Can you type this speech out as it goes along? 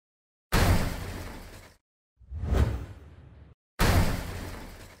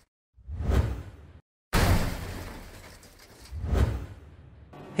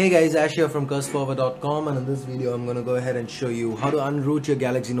Hey guys, Ash here from curseforward.com, and in this video I'm going to go ahead and show you how to unroot your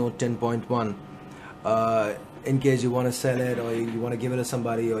Galaxy Note 10.1 in case you want to sell it, or you want to give it to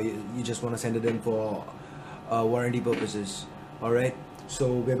somebody, or you just want to send it in for warranty purposes. Alright,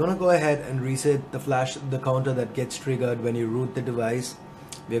 so we're going to go ahead and reset the counter that gets triggered when you root the device.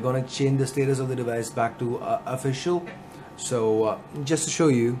 We're going to change the status of the device back to official. So just to show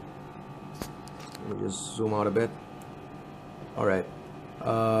you, let me just zoom out a bit. Alright,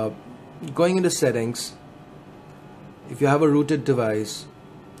 going into settings, if you have a rooted device,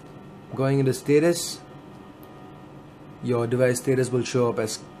 going into status, your device status will show up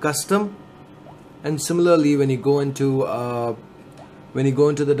as custom. And similarly, when you go into the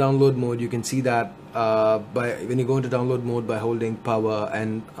download mode, you can see that when you go into download mode by holding power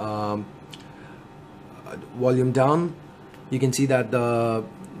and volume down, you can see that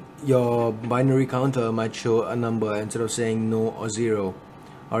your binary counter might show a number instead of saying no or 0.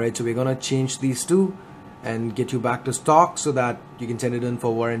 Alright, so we're gonna change these two and get you back to stock so that you can send it in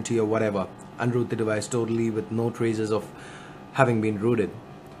for warranty or whatever. Unroot the device totally with no traces of having been rooted.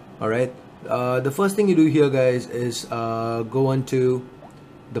 Alright, the first thing you do here, guys, is go into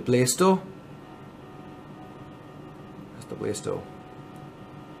the Play Store. That's the Play Store.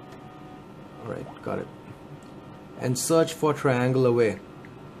 Alright, got it. And search for Triangle Away.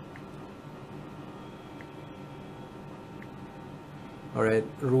 Alright,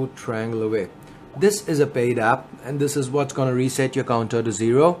 root Triangle Away. This is a paid app, and this is what's going to reset your counter to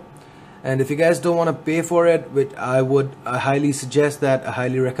 0. And if you guys don't want to pay for it, which I highly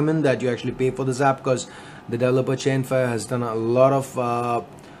recommend that you actually pay for this app, because the developer Chainfire has done a lot of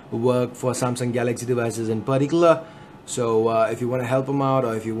work for Samsung Galaxy devices in particular. So if you want to help him out,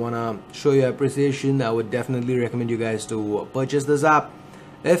 or if you want to show your appreciation, I would definitely recommend you guys to purchase this app.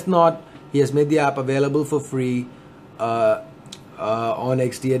 If not, he has made the app available for free on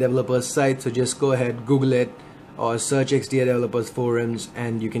XDA developers site, so just go ahead, Google it, or search XDA developers forums,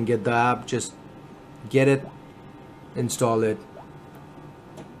 and you can get the app. Just get it, install it.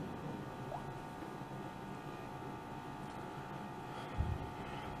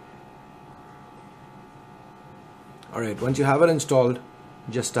 Alright, once you have it installed,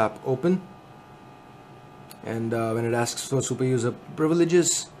 just tap open, and when it asks for super user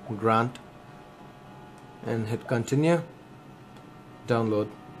privileges, grant, and hit continue. Download.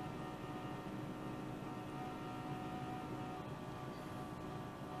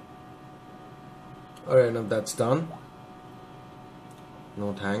 Alright, now that's done.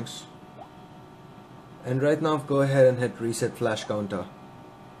 No thanks. And right now go ahead and hit reset flash counter.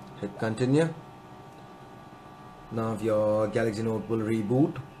 Hit continue. Now your Galaxy Note will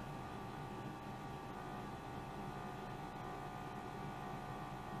reboot.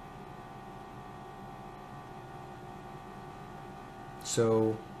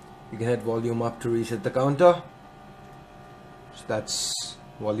 So you can hit volume up to reset the counter. So that's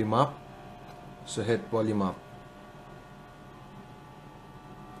volume up. So hit volume up.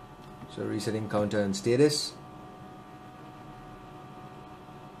 So resetting counter and status.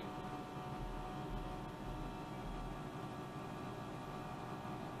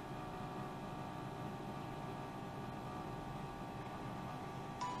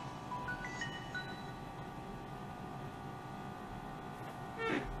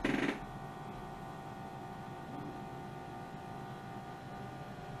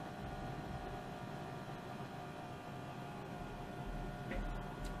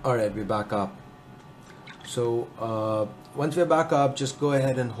 Alright, we're back up. So once we're back up, just go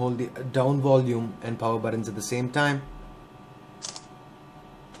ahead and hold the down volume and power buttons at the same time.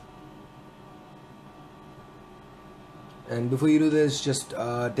 And before you do this, just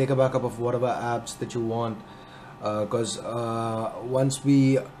take a backup of whatever apps that you want, because once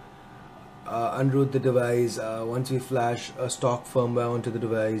we unroot the device, once we flash a stock firmware onto the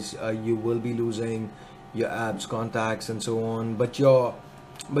device, you will be losing your apps, contacts, and so on. But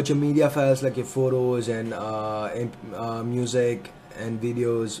your media files, like your photos and music and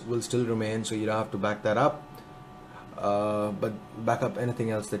videos, will still remain, so you don't have to back that up, but back up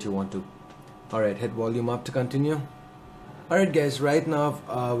anything else that you want to. Alright, hit volume up to continue. Alright guys, right now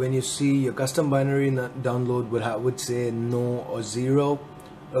when you see your custom binary download would say no or 0,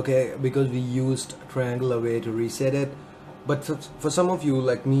 okay, because we used Triangle Away to reset it. But for some of you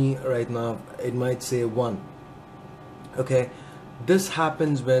like me right now, it might say 1. Okay, this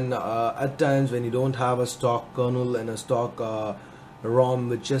happens when at times when you don't have a stock kernel and a stock ROM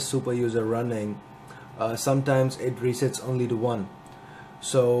with just super user running, sometimes it resets only to 1.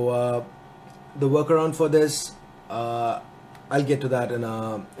 So the workaround for this, I'll get to that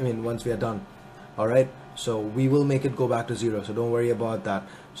in once we are done. Alright, so we will make it go back to 0, so don't worry about that.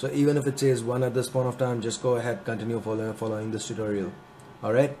 So even if it says 1 at this point of time, just go ahead, continue following this tutorial.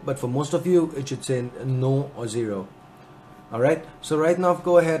 Alright, but for most of you it should say no or 0. Alright, so right now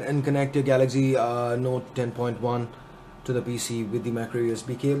go ahead and connect your Galaxy Note 10.1 to the PC with the micro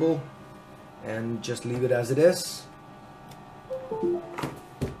USB cable, and just leave it as it is.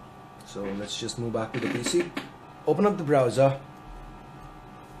 So let's just move back to the PC, open up the browser,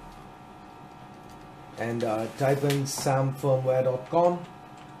 and type in firmware.com.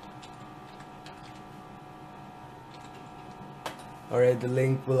 Alright, the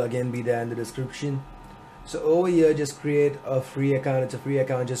link will again be there in the description. So over here, just create a free account. It's a free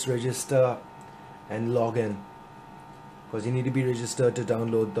account, just register and log in, because you need to be registered to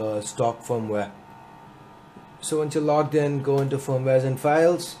download the stock firmware. So once you're logged in, go into firmwares and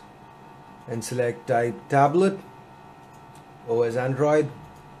files and select type tablet, OS Android,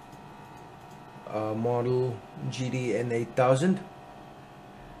 model GDN8000.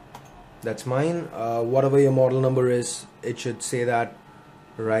 That's mine. Whatever your model number is, it should say that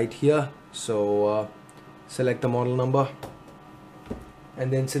right here. So select the model number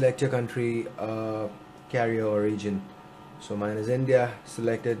and then select your country, carrier or region. So mine is India.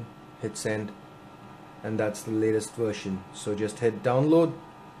 Select it, hit send, and that's the latest version. So just hit download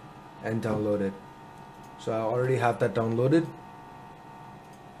and download it. So I already have that downloaded.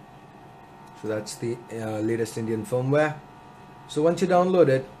 So that's the latest Indian firmware. So once you download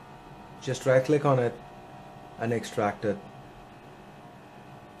it, just right click on it and extract it.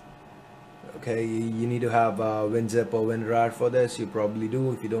 Okay, you need to have WinZip or WinRAR for this. You probably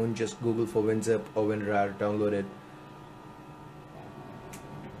do. If you don't, just Google for WinZip or WinRAR, download it.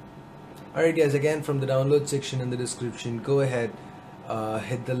 Alright guys, again from the download section in the description, go ahead,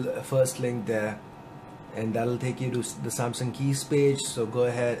 hit the first link there, and that'll take you to the Samsung Kies page. So go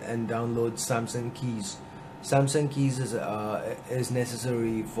ahead and download Samsung Kies. Samsung Kies is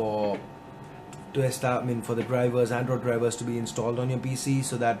necessary for the drivers, Android drivers, to be installed on your PC,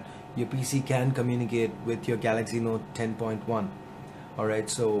 so that your PC can communicate with your Galaxy Note 10.1. Alright,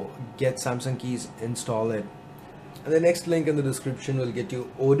 so get Samsung Kies, install it, and the next link in the description will get you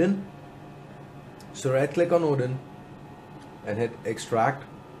Odin. So right click on Odin and hit extract,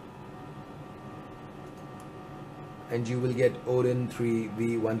 and you will get Odin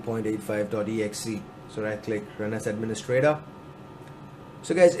 3v 1.85.exe. So right click, run as administrator.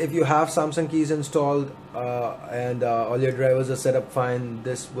 So guys, if you have Samsung Kies installed and all your drivers are set up fine,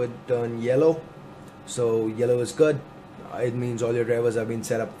 this would turn yellow. So yellow is good. It means all your drivers have been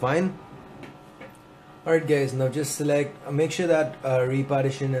set up fine. Alright guys, now just select, make sure that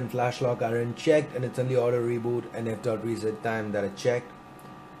repartition and flash lock are unchecked, and it's only auto reboot and f.reset time that are checked,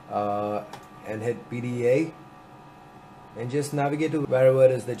 and hit PDA, and just navigate to wherever it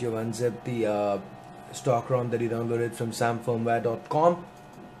is that you've unzipped the stock ROM that you downloaded from firmware.com,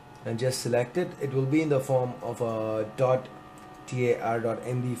 and just select it. It will be in the form of a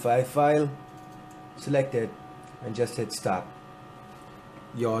 .tar.md5 file. Select it and just hit start.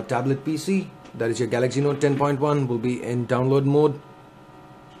 Your tablet PC, that is your Galaxy Note 10.1, will be in download mode.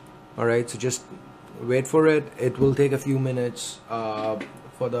 Alright, so just wait for it. It will take a few minutes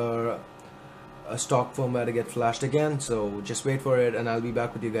for the stock firmware to get flashed again, so just wait for it, and I'll be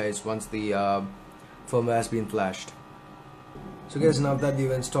back with you guys once the firmware has been flashed. So guys, now that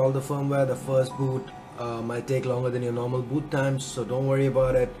you've installed the firmware, the first boot might take longer than your normal boot times, so don't worry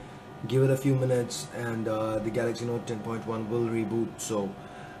about it. Give it a few minutes and the Galaxy Note 10.1 will reboot. So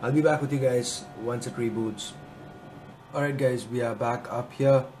I'll be back with you guys once it reboots. Alright guys, we are back up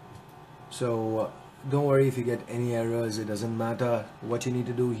here. So don't worry if you get any errors, it doesn't matter. What you need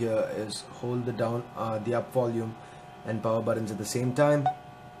to do here is hold the up volume and power buttons at the same time,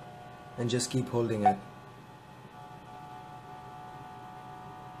 and just keep holding it.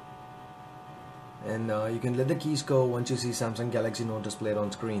 And you can let the keys go once you see Samsung Galaxy Note displayed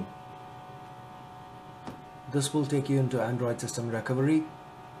on screen. This will take you into Android system recovery.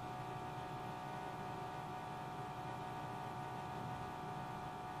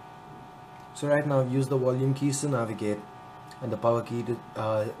 So right now, use the volume keys to navigate and the power key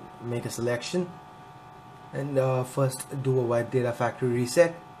to make a selection. And first do a wipe data factory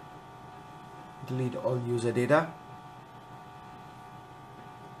reset. Delete all user data.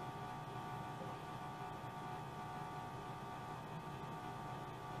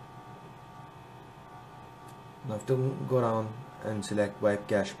 Now to go down and select wipe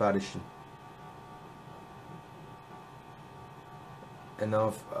cache partition, and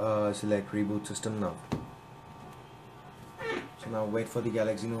now select reboot system now. So now wait for the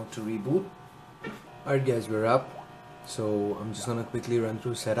Galaxy Note to reboot. Alright guys, we're up. So I'm just gonna quickly run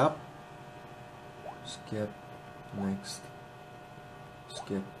through setup. skip, next,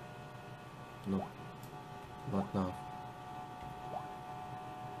 skip, no, not now.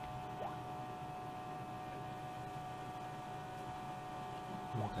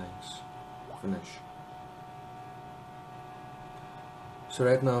 No thanks, finish. So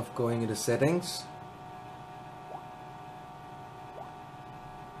right now going into settings,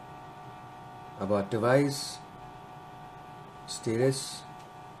 about device, status,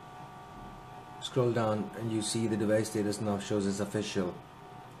 scroll down and you see the device status now shows as official.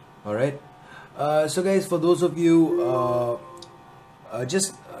 Alright, so guys, for those of you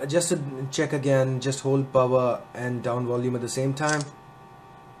just to check again, just hold power and down volume at the same time.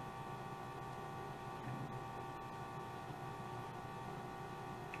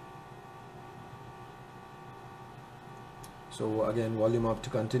 So again, volume up to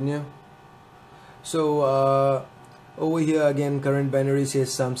continue. So over here again, current binary says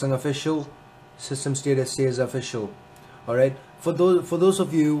Samsung official, system status says official. Alright, for those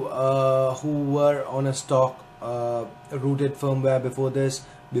of you who were on a stock rooted firmware before this,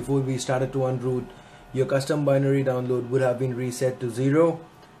 before we started to unroot, your custom binary download would have been reset to 0.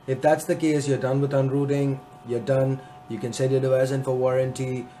 If that's the case, you're done with unrooting, you're done. You can set your device in for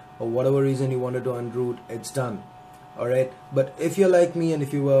warranty, or whatever reason you wanted to unroot, it's done. Alright, but if you're like me and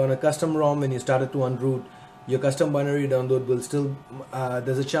if you were on a custom ROM and you started to unroot, your custom binary download will still,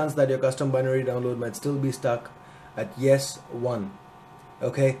 there's a chance that your custom binary download might still be stuck at yes 1.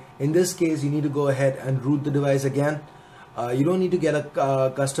 Okay, in this case you need to go ahead and root the device again. You don't need to get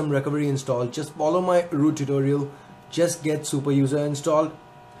a custom recovery installed, just follow my root tutorial, just get super user installed.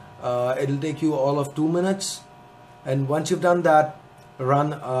 It'll take you all of 2 minutes, and once you've done that,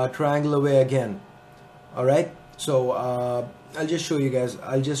 run triangle away again. Alright, so I'll just show you guys.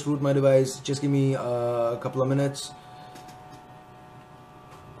 I'll just root my device, just give me a couple of minutes.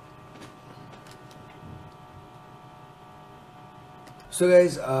 So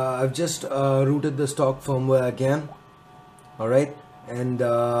guys, I've just rooted the stock firmware again. Alright, and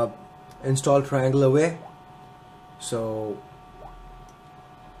install triangle away. So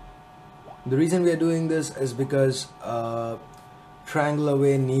the reason we are doing this is because triangle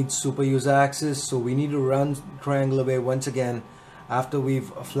away needs super user access, so we need to run triangle away once again after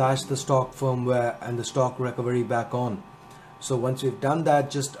we've flashed the stock firmware and the stock recovery back on. So once we've done that,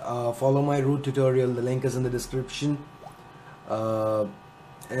 just follow my root tutorial, the link is in the description,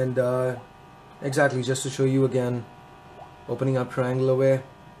 and exactly, just to show you again, opening up triangle away.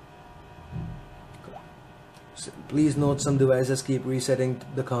 Please note, some devices keep resetting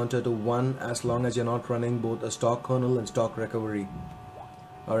the counter to 1 as long as you're not running both a stock kernel and stock recovery.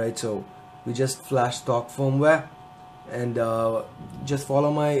 Alright, so we just flash stock firmware, and just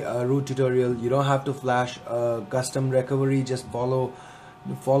follow my root tutorial. You don't have to flash custom recovery, just follow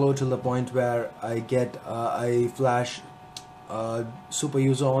till the point where I flash super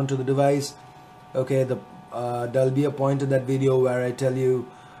user onto the device. Okay, there'll be a point in that video where I tell you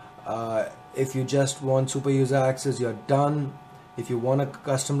if you just want super user access, you're done. If you want a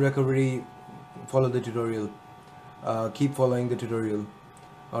custom recovery, follow the tutorial. Keep following the tutorial.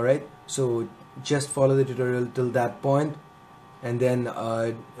 Alright, so just follow the tutorial till that point, and then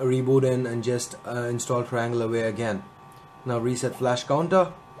reboot in and just install triangle away again. Now reset flash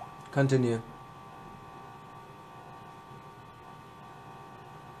counter, continue.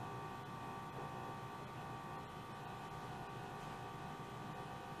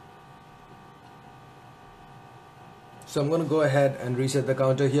 So I'm going to go ahead and reset the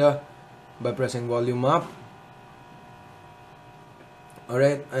counter here by pressing volume up.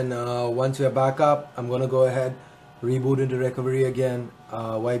 Alright, and once we are back up, I'm going to go ahead, reboot into recovery again,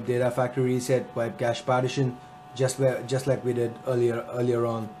 wipe data factory reset, wipe cache partition, just like we did earlier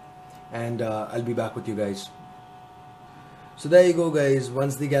on, and I'll be back with you guys. So there you go guys,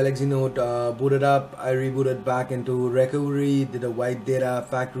 once the Galaxy Note booted up, I rebooted back into recovery, did a wipe data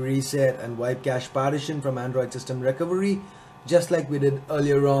factory reset and wipe cache partition from Android system recovery, just like we did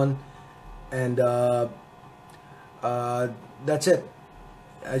earlier on, and that's it.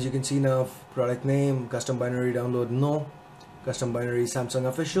 As you can see now, product name, custom binary download no, custom binary Samsung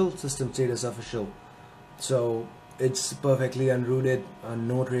official, system status official. So it's perfectly unrooted,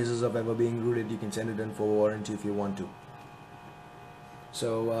 no traces of ever being rooted. You can send it in for warranty if you want to.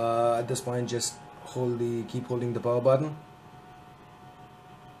 So at this point, just keep holding the power button.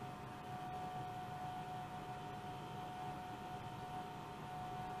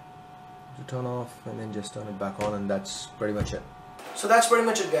 To turn off, and then just turn it back on, and that's pretty much it. So that's pretty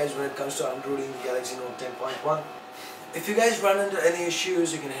much it guys when it comes to unrooting the Galaxy Note 10.1. If you guys run into any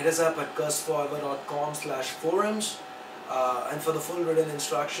issues, you can hit us up at cursforever.com/forums. And for the full written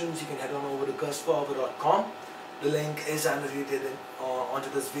instructions, you can head on over to Firmware.com. The link is annotated onto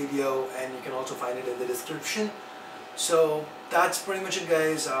this video, and you can also find it in the description. So that's pretty much it,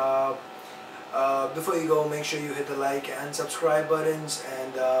 guys. Before you go, make sure you hit the like and subscribe buttons,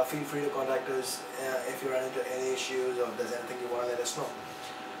 and feel free to contact us if you run into any issues or if there's anything you want to let us know.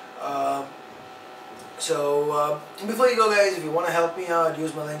 Before you go, guys, if you want to help me out,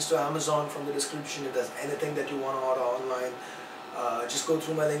 use my links to Amazon from the description. If there's anything that you want to order online, just go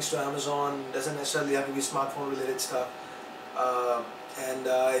through my links to Amazon. Doesn't necessarily have to be smartphone related stuff.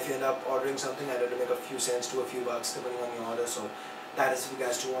 If you end up ordering something, I try to make a few cents to a few bucks depending on your order. So that is if you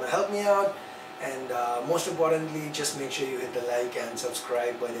guys do want to help me out. And most importantly, just make sure you hit the like and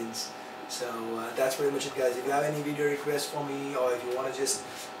subscribe buttons. So that's pretty much it, guys. If you have any video requests for me, or if you want to just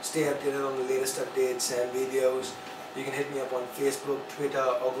stay updated on the latest updates and videos, you can hit me up on Facebook, Twitter,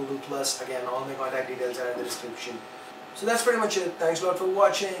 or Google+. Again, all my contact details are in the description. So that's pretty much it. Thanks a lot for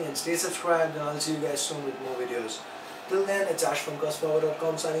watching, and stay subscribed, and I'll see you guys soon with more videos. Till then, it's Ash from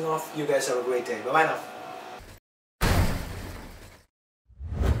Firmware.com signing off. You guys have a great day. Bye bye now.